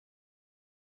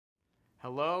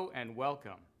Hello and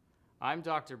welcome. I'm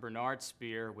Dr. Bernard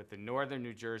Spear with the Northern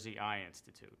New Jersey Eye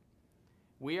Institute.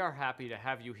 We are happy to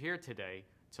have you here today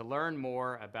to learn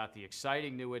more about the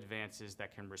exciting new advances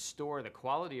that can restore the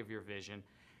quality of your vision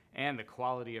and the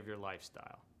quality of your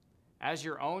lifestyle. As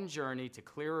your own journey to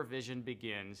clearer vision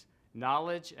begins,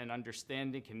 knowledge and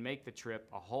understanding can make the trip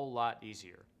a whole lot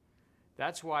easier.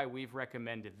 That's why we've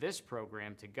recommended this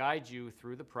program to guide you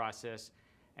through the process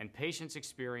and patients'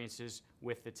 experiences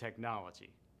with the technology.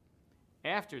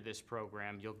 After this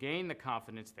program, you'll gain the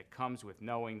confidence that comes with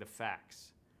knowing the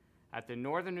facts. At the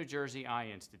Northern New Jersey Eye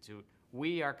Institute,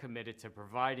 we are committed to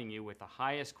providing you with the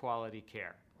highest quality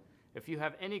care. If you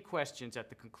have any questions at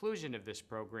the conclusion of this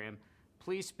program,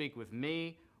 please speak with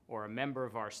me or a member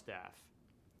of our staff.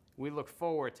 We look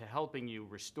forward to helping you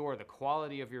restore the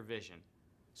quality of your vision.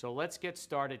 So let's get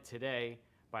started today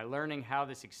by learning how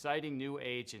this exciting new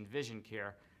age in vision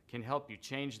care can help you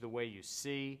change the way you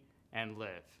see and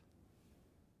live.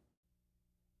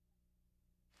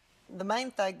 The main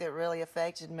thing that really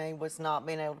affected me was not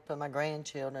being able to put my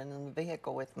grandchildren in the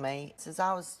vehicle with me, since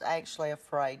I was actually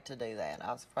afraid to do that.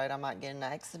 I was afraid I might get in an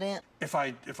accident. If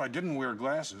I didn't wear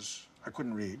glasses, I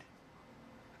couldn't read.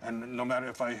 And no matter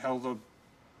if I held a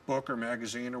book or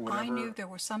magazine or whatever. I knew there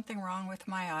was something wrong with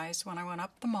my eyes when I went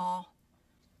up the mall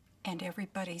and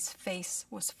everybody's face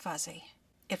was fuzzy.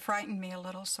 It frightened me a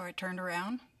little, so I turned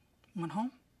around, went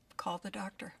home, called the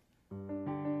doctor.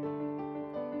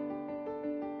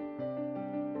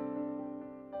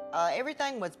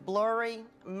 Everything was blurry.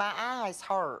 My eyes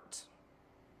hurt.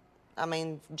 I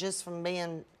mean, just from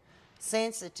being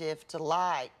sensitive to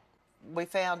light. We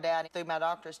found out through my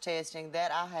doctor's testing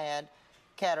that I had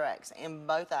cataracts in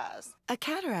both eyes. A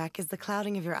cataract is the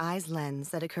clouding of your eye's lens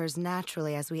that occurs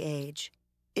naturally as we age.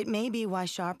 It may be why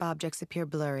sharp objects appear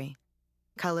blurry,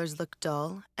 colors look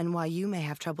dull, and why you may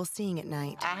have trouble seeing at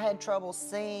night. I had trouble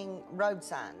seeing road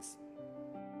signs.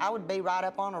 I would be right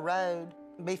up on a road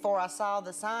before I saw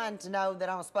the sign to know that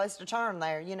I was supposed to turn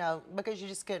there, you know, because you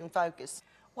just couldn't focus.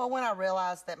 Well, when I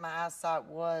realized that my eyesight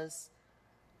was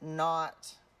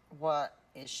not what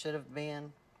it should have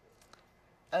been,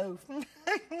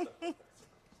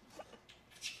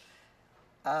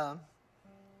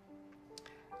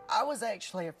 I was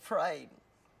actually afraid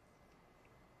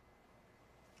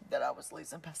that I was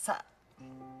losing my sight.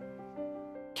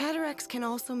 Cataracts can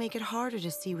also make it harder to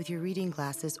see with your reading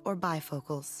glasses or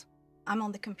bifocals. I'm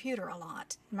on the computer a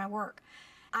lot in my work.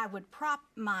 I would prop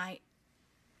my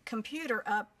computer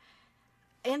up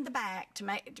in the back to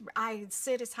make, I'd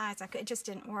sit as high as I could. It just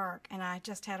didn't work, and I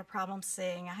just had a problem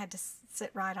seeing. I had to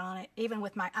sit right on it, even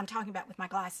with my, I'm talking about with my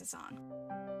glasses on.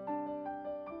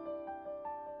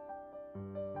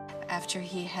 After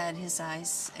he had his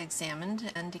eyes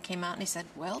examined, and he came out and he said,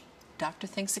 well, doctor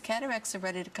thinks the cataracts are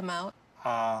ready to come out.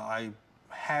 I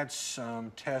had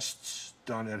some tests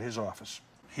done at his office.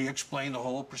 He explained the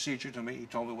whole procedure to me. He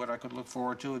told me what I could look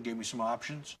forward to. He gave me some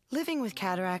options. Living with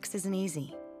cataracts isn't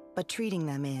easy, but treating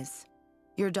them is.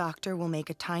 Your doctor will make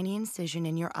a tiny incision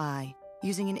in your eye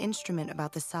using an instrument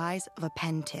about the size of a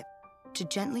pen tip to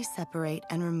gently separate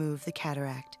and remove the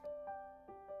cataract.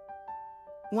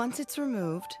 Once it's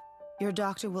removed, your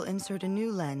doctor will insert a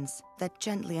new lens that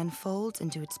gently unfolds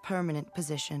into its permanent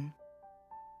position.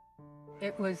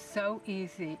 It was so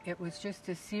easy. It was just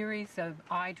a series of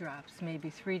eye drops, maybe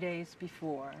 3 days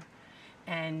before,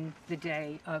 and the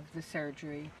day of the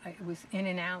surgery. It was in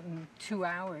and out in 2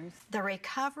 hours. The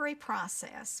recovery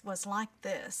process was like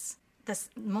this. This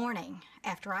morning,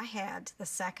 after I had the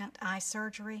second eye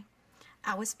surgery,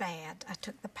 I was bad. I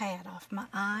took the pad off my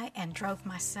eye and drove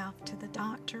myself to the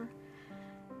doctor.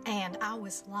 And I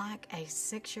was like a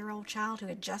 6-year-old child who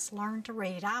had just learned to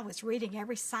read. I was reading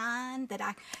every sign that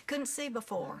I couldn't see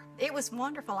before. It was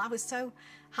wonderful. I was so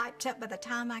hyped up by the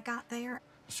time I got there.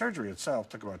 The surgery itself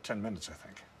took about 10 minutes, I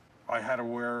think. I had to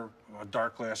wear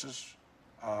dark glasses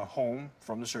home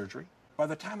from the surgery. By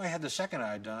the time I had the second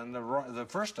eye done, the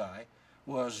first eye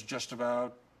was just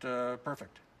about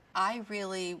perfect. I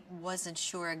really wasn't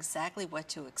sure exactly what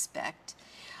to expect.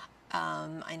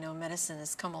 I know medicine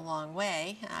has come a long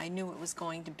way. I knew it was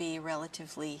going to be a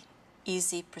relatively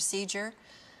easy procedure,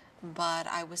 but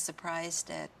I was surprised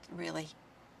at really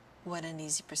what an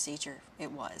easy procedure it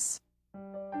was.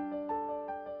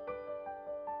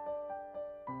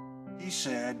 He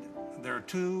said there are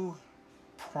 2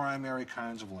 primary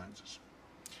kinds of lenses.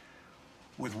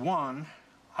 With one,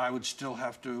 I would still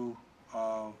have to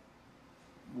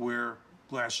wear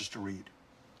glasses to read.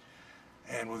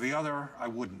 And with the other, I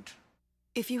wouldn't.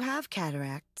 If you have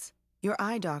cataracts, your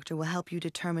eye doctor will help you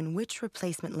determine which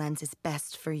replacement lens is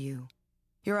best for you.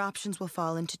 Your options will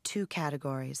fall into 2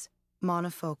 categories: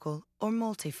 monofocal, or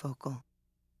multifocal.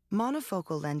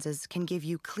 Monofocal lenses can give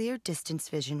you clear distance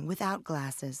vision without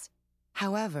glasses.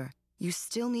 However, you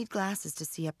still need glasses to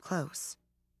see up close.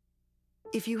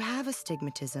 If you have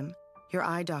astigmatism, your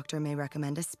eye doctor may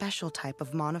recommend a special type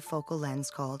of monofocal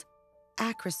lens called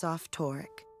Acrosoft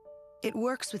toric. It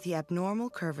works with the abnormal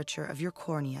curvature of your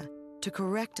cornea to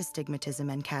correct astigmatism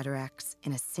and cataracts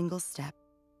in a single step.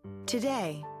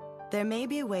 Today, there may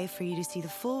be a way for you to see the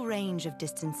full range of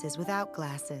distances without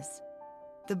glasses.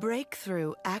 The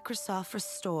breakthrough Acrosoft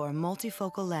Restore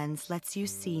multifocal lens lets you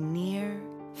see near,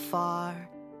 far,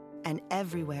 and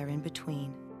everywhere in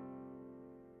between.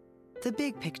 The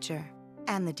big picture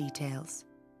and the details.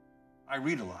 I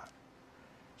read a lot.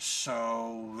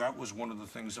 So that was one of the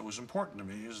things that was important to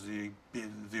me, is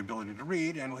the ability to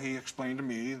read. And he explained to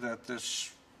me that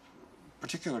this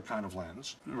particular kind of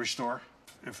lens, Restore,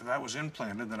 if that was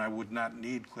implanted, then I would not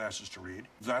need glasses to read.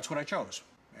 That's what I chose.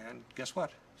 And guess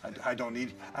what? I don't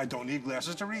need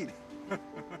glasses to read.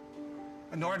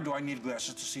 Nor do I need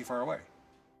glasses to see far away.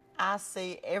 I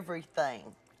see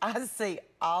everything. I see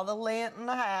all the lint in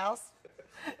the house.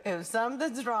 If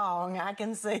something's wrong, I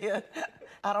can see it.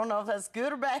 I don't know if that's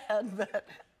good or bad, but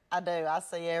I do. I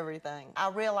see everything. I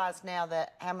realize now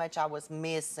that how much I was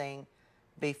missing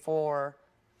before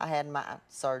I had my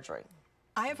surgery.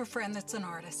 I have a friend that's an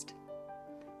artist,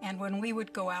 and when we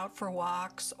would go out for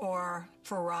walks or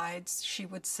for rides, she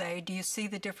would say, "Do you see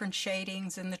the different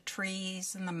shadings in the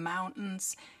trees and the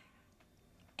mountains?"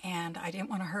 And I didn't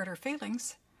want to hurt her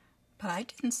feelings, but I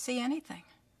didn't see anything.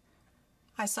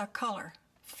 I saw color,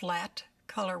 flat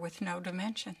color with no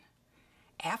dimension.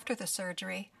 After the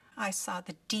surgery, I saw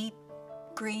the deep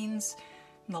greens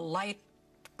and the light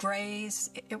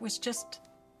grays. It was just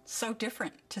so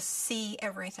different to see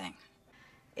everything.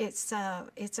 It's a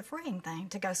freeing thing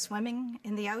to go swimming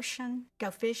in the ocean,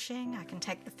 go fishing. I can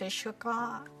take the fish hook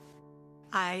off.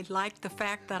 I like the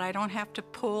fact that I don't have to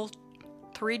pull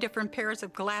 3 different pairs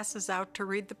of glasses out to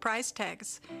read the price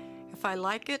tags. If I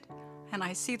like it and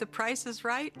I see the price is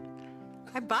right,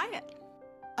 I buy it.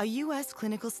 A U.S.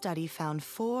 clinical study found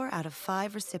 4 out of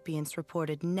 5 recipients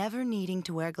reported never needing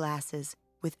to wear glasses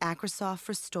with Acrosoft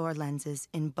Restore lenses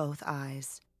in both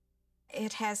eyes.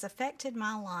 It has affected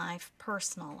my life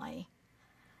personally,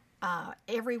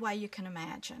 every way you can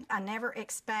imagine. I never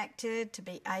expected to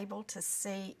be able to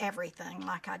see everything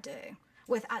like I do.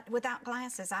 Without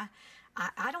glasses,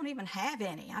 I don't even have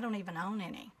any. I don't even own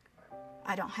any.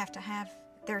 I don't have to have,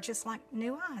 they're just like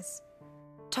new eyes.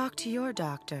 Talk to your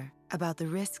doctor about the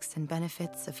risks and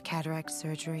benefits of cataract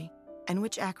surgery and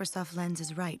which Acrosoft lens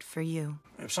is right for you.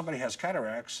 If somebody has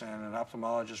cataracts and an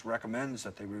ophthalmologist recommends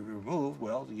that they be removed,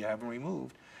 well, you have them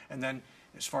removed. And then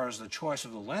as far as the choice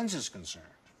of the lens is concerned,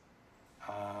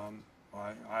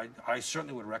 I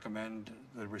certainly would recommend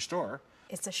the Restore.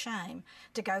 It's a shame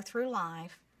to go through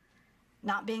life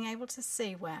not being able to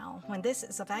see well when this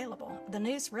is available. The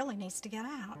news really needs to get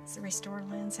out. The Restore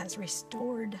lens has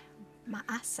restored my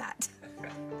eyesight.